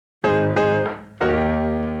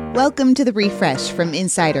Welcome to The Refresh from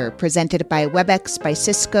Insider, presented by WebEx by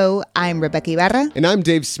Cisco. I'm Rebecca Ibarra. And I'm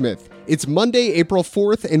Dave Smith. It's Monday, April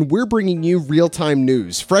 4th, and we're bringing you real-time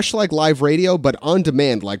news, fresh like live radio, but on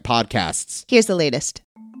demand like podcasts. Here's the latest.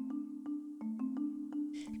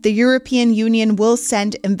 The European Union will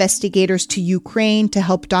send investigators to Ukraine to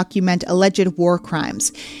help document alleged war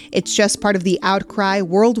crimes. It's just part of the outcry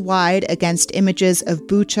worldwide against images of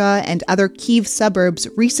Bucha and other Kyiv suburbs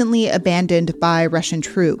recently abandoned by Russian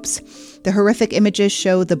troops. The horrific images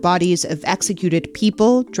show the bodies of executed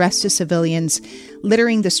people dressed as civilians,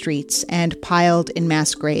 littering the streets and piled in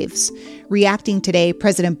mass graves. Reacting today,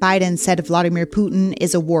 President Biden said Vladimir Putin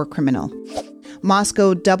is a war criminal.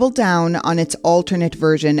 Moscow doubled down on its alternate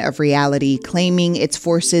version of reality, claiming its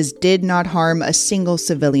forces did not harm a single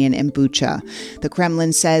civilian in Bucha. The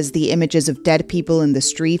Kremlin says the images of dead people in the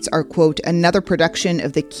streets are, quote, another production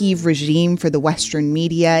of the Kyiv regime for the Western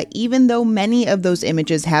media, even though many of those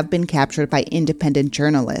images have been captured by independent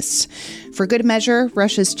journalists. For good measure,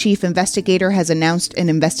 Russia's chief investigator has announced an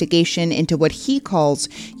investigation into what he calls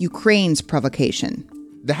Ukraine's provocation.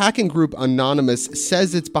 The hacking group Anonymous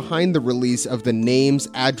says it's behind the release of the names,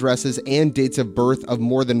 addresses, and dates of birth of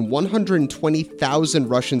more than 120,000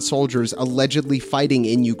 Russian soldiers allegedly fighting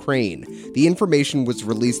in Ukraine. The information was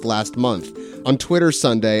released last month. On Twitter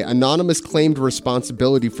Sunday, Anonymous claimed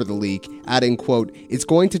responsibility for the leak, adding, quote, it's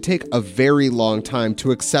going to take a very long time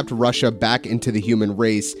to accept Russia back into the human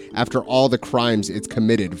race after all the crimes it's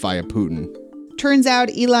committed via Putin. Turns out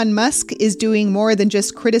Elon Musk is doing more than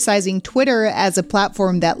just criticizing Twitter as a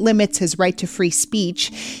platform that limits his right to free speech.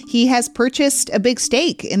 He has purchased a big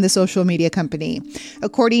stake in the social media company.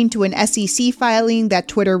 According to an SEC filing that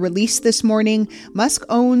Twitter released this morning, Musk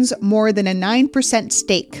owns more than a 9%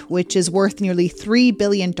 stake, which is worth nearly $3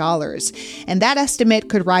 billion. And that estimate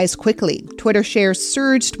could rise quickly. Twitter shares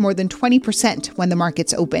surged more than 20% when the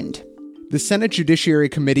markets opened. The Senate Judiciary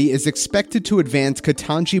Committee is expected to advance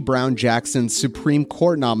Ketanji Brown Jackson's Supreme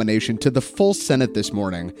Court nomination to the full Senate this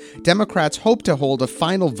morning. Democrats hope to hold a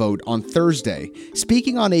final vote on Thursday.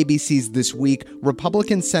 Speaking on ABC's This Week,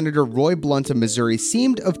 Republican Senator Roy Blunt of Missouri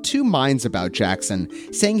seemed of two minds about Jackson,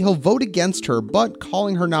 saying he'll vote against her, but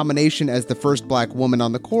calling her nomination as the first black woman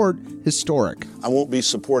on the court historic. I won't be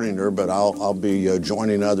supporting her, but I'll be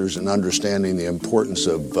joining others in understanding the importance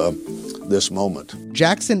of this moment.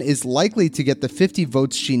 Jackson is likely to get the 50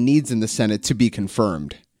 votes she needs in the Senate to be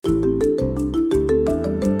confirmed.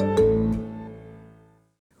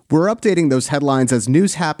 We're updating those headlines as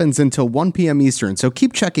news happens until 1 p.m. Eastern, so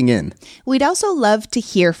keep checking in. We'd also love to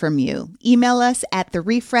hear from you. Email us at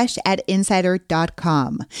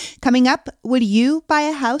therefresh@insider.com. Coming up, would you buy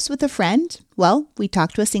a house with a friend? Well, we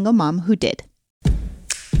talked to a single mom who did.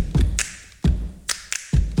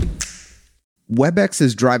 WebEx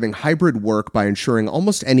is driving hybrid work by ensuring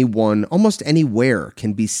almost anyone, almost anywhere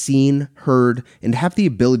can be seen, heard, and have the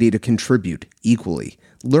ability to contribute equally.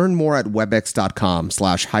 Learn more at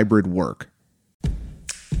webex.com/hybridwork.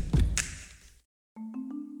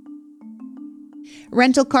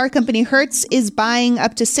 Rental car company Hertz is buying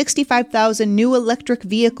up to 65,000 new electric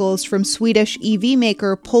vehicles from Swedish EV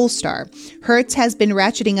maker Polestar. Hertz has been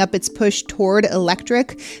ratcheting up its push toward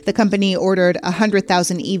electric. The company ordered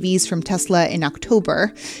 100,000 EVs from Tesla in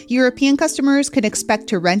October. European customers can expect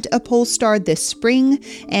to rent a Polestar this spring,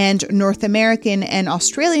 and North American and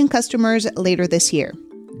Australian customers later this year.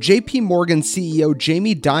 JP Morgan CEO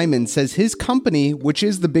Jamie Dimon says his company, which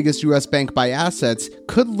is the biggest U.S. bank by assets,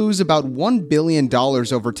 could lose about $1 billion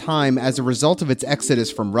over time as a result of its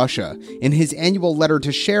exodus from Russia. In his annual letter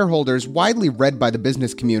to shareholders, widely read by the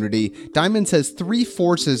business community, Dimon says three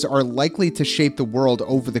forces are likely to shape the world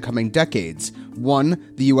over the coming decades.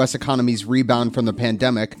 1, the U.S. economy's rebound from the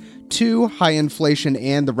pandemic. 2, high inflation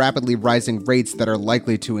and the rapidly rising rates that are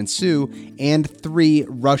likely to ensue. And 3,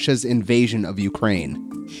 Russia's invasion of Ukraine.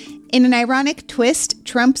 In an ironic twist,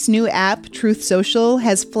 Trump's new app, Truth Social,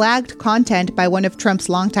 has flagged content by one of Trump's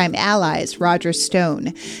longtime allies, Roger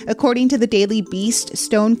Stone. According to the Daily Beast,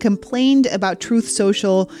 Stone complained about Truth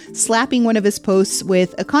Social slapping one of his posts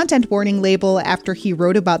with a content warning label after he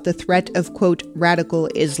wrote about the threat of, quote, radical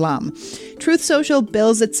Islam. Truth Social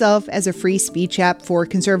bills itself as a free speech app for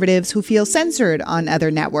conservatives who feel censored on other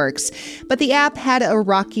networks. But the app had a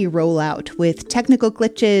rocky rollout with technical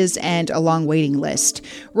glitches and a long waiting list.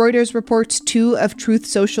 Reuters reports 2 of Truth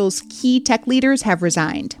Social's key tech leaders have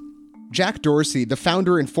resigned. Jack Dorsey, the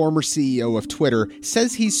founder and former CEO of Twitter,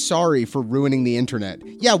 says he's sorry for ruining the internet.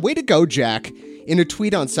 Yeah, way to go, Jack. In a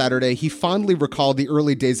tweet on Saturday, he fondly recalled the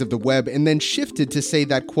early days of the web and then shifted to say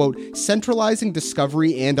that, quote, centralizing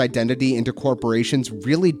discovery and identity into corporations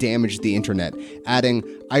really damaged the internet, adding,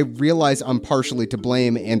 I realize I'm partially to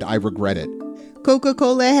blame and I regret it.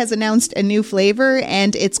 Coca-Cola has announced a new flavor,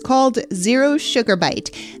 and it's called Zero Sugar Bite.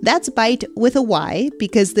 That's bite with a Y,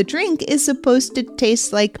 because the drink is supposed to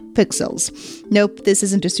taste like pixels. Nope, this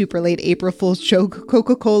isn't a super late April Fool's joke.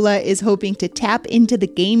 Coca-Cola is hoping to tap into the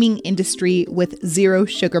gaming industry with Zero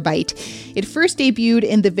Sugar Bite. It first debuted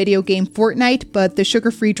in the video game Fortnite, but the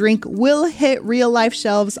sugar-free drink will hit real-life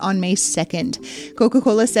shelves on May 2nd.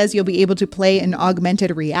 Coca-Cola says you'll be able to play an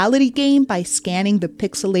augmented reality game by scanning the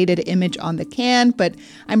pixelated image on the can, but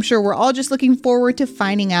I'm sure we're all just looking forward to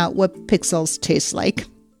finding out what pixels taste like.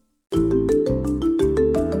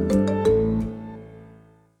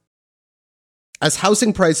 As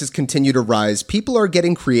housing prices continue to rise, people are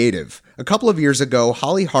getting creative. A couple of years ago,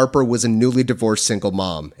 Holly Harper was a newly divorced single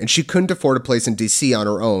mom, and she couldn't afford a place in DC on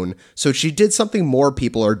her own, so she did something more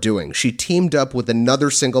people are doing. She teamed up with another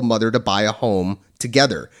single mother to buy a home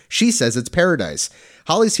together. She says it's paradise.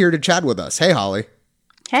 Holly's here to chat with us. Hey, Holly.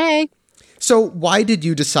 Hey. So why did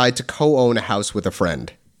you decide to co-own a house with a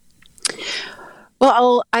friend?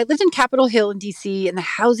 Well, I lived in Capitol Hill in DC, and the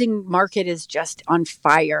housing market is just on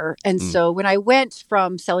fire. And so when I went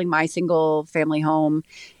from selling my single family home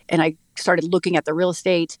and I started looking at the real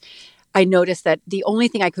estate, I noticed that the only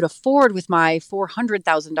thing I could afford with my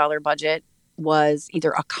 $400,000 budget was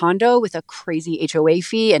either a condo with a crazy HOA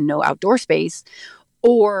fee and no outdoor space,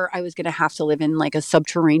 or I was going to have to live in like a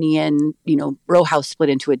subterranean, row house split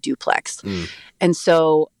into a duplex. And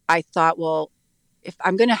so I thought, well, if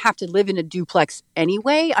I'm going to have to live in a duplex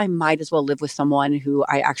anyway, I might as well live with someone who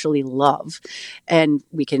I actually love, and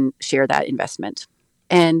we can share that investment.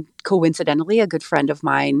 And coincidentally, a good friend of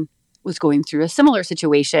mine was going through a similar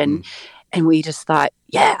situation, and we just thought,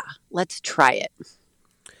 yeah, let's try it.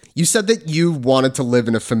 You said that you wanted to live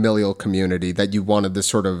in a familial community, that you wanted this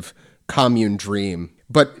sort of commune dream.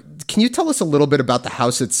 But can you tell us a little bit about the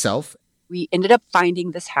house itself? We ended up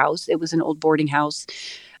finding this house. It was an old boarding house,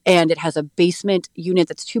 and it has a basement unit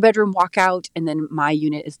that's 2-bedroom walkout. And then my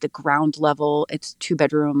unit is the ground level. It's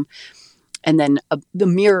 2-bedroom. And then the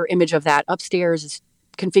mirror image of that upstairs is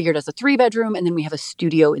configured as a 3-bedroom. And then we have a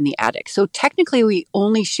studio in the attic. So technically we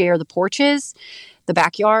only share the porches, the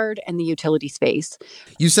backyard, and the utility space.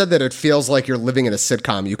 You said that it feels like you're living in a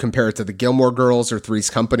sitcom. You compare it to the Gilmore Girls or Three's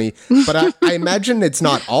Company, but I imagine it's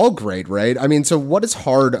not all great, right? I mean, so what is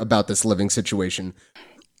hard about this living situation?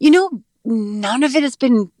 None of it has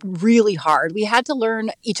been really hard. We had to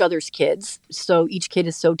learn each other's kids. So each kid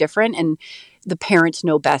is so different, and the parents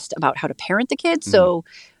know best about how to parent the kids. So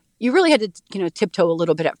you really had to, tiptoe a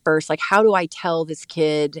little bit at first. Like, how do I tell this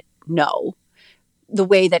kid no? The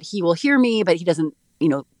way that he will hear me, but he doesn't,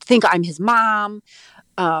 think I'm his mom,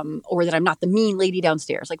 or that I'm not the mean lady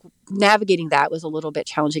downstairs. Like, navigating that was a little bit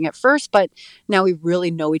challenging at first, but now we really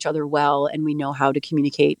know each other well, and we know how to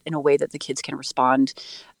communicate in a way that the kids can respond.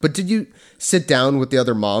 But did you sit down with the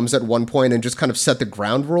other moms at one point and just kind of set the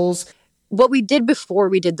ground rules? What we did before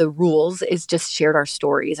we did the rules is just shared our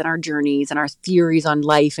stories and our journeys and our theories on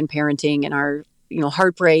life and parenting and our,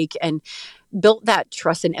 heartbreak, and built that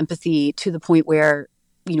trust and empathy to the point where,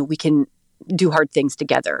 we can do hard things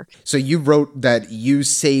together. So you wrote that you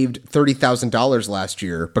saved $30,000 last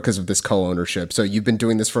year because of this co-ownership. So you've been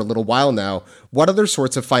doing this for a little while now. What other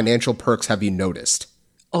sorts of financial perks have you noticed?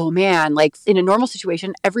 Oh man, like in a normal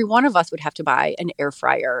situation, every one of us would have to buy an air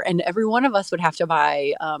fryer, and every one of us would have to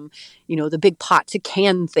buy, the big pot to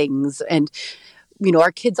can things. And,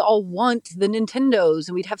 our kids all want the Nintendos,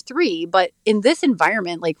 and we'd have 3. But in this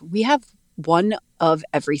environment, like, we have one of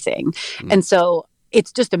everything. And so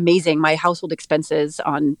it's just amazing. My household expenses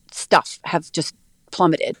on stuff have just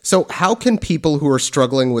plummeted. So how can people who are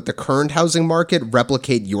struggling with the current housing market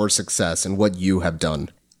replicate your success and what you have done?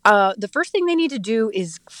 The first thing they need to do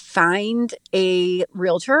is find a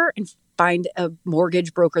realtor and find a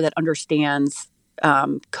mortgage broker that understands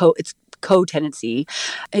it's co-tenancy.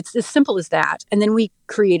 It's as simple as that. And then we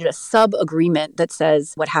created a sub-agreement that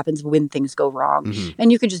says what happens when things go wrong.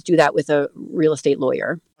 And you can just do that with a real estate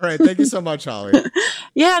lawyer. All right. Thank you so much, Holly.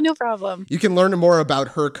 Yeah, no problem. You can learn more about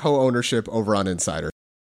her co-ownership over on Insider.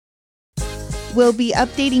 We'll be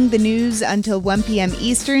updating the news until 1 p.m.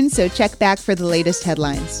 Eastern, so check back for the latest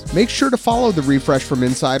headlines. Make sure to follow The Refresh from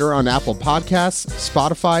Insider on Apple Podcasts,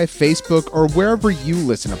 Spotify, Facebook, or wherever you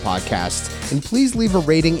listen to podcasts. And please leave a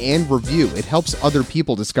rating and review. It helps other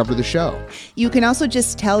people discover the show. You can also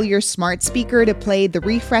just tell your smart speaker to play The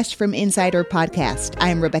Refresh from Insider podcast.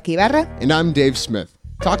 I'm Rebecca Ibarra. And I'm Dave Smith.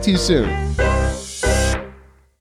 Talk to you soon.